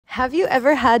Have you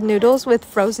ever had noodles with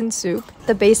frozen soup?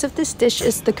 The base of this dish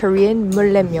is the Korean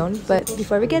ramyeon, but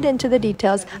before we get into the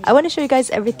details, I want to show you guys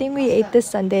everything we ate this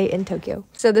Sunday in Tokyo.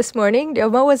 So this morning,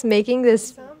 Ryoma was making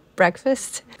this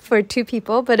breakfast for 2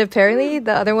 people, but apparently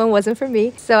the other one wasn't for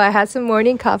me. So I had some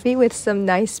morning coffee with some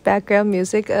nice background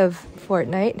music of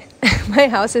Fortnite. My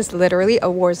house is literally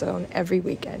a war zone every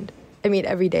weekend. I mean,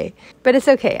 every day. But it's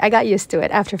okay. I got used to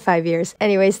it after 5 years.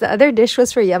 Anyways, the other dish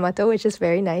was for Yamato, which is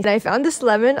very nice. And I found this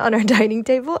lemon on our dining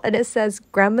table, and it says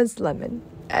Grandma's Lemon.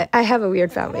 I have a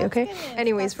weird family, okay?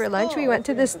 Anyways, for lunch, we went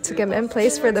to this tsukemen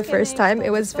place for the first time. It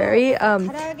was very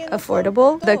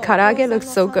affordable. The karaage looked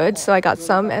so good, so I got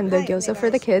some, and the gyoza for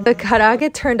the kids. The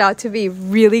karaage turned out to be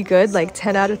really good, like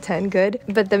 10 out of 10 good.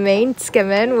 But the main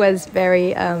tsukemen was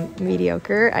very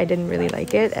mediocre. I didn't really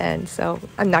like it, and so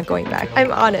I'm not going back.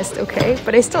 I'm honest, okay?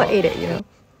 But I still ate it, you know?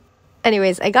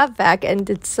 Anyways, I got back and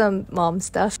did some mom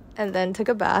stuff and then took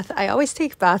a bath. I always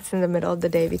take baths in the middle of the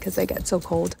day because I get so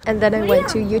cold. And then I went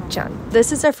to Yuchan.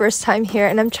 This is our first time here,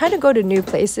 and I'm trying to go to new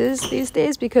places these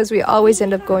days because we always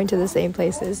end up going to the same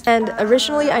places. And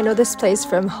originally, I know this place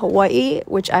from Hawaii,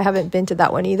 which I haven't been to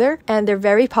that one either. And they're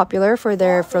very popular for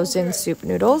their frozen soup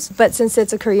noodles. But since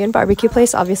it's a Korean barbecue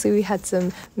place, obviously we had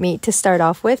some meat to start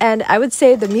off with. And I would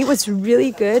say the meat was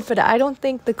really good, but I don't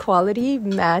think the quality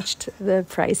matched the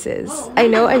prices. I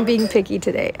know I'm being picky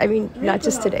today. I mean, not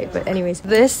just today, but anyways,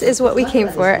 this is what we came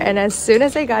for. And as soon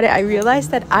as I got it, I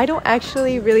realized that I don't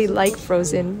actually really like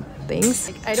frozen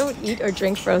things. I don't eat or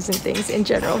drink frozen things in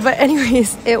general. But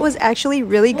anyways, it was actually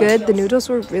really good. The noodles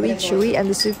were really chewy and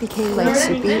the soup became like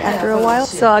soupy after a while.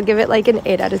 So I'll give it like an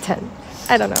 8 out of 10.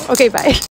 I don't know. Okay, bye.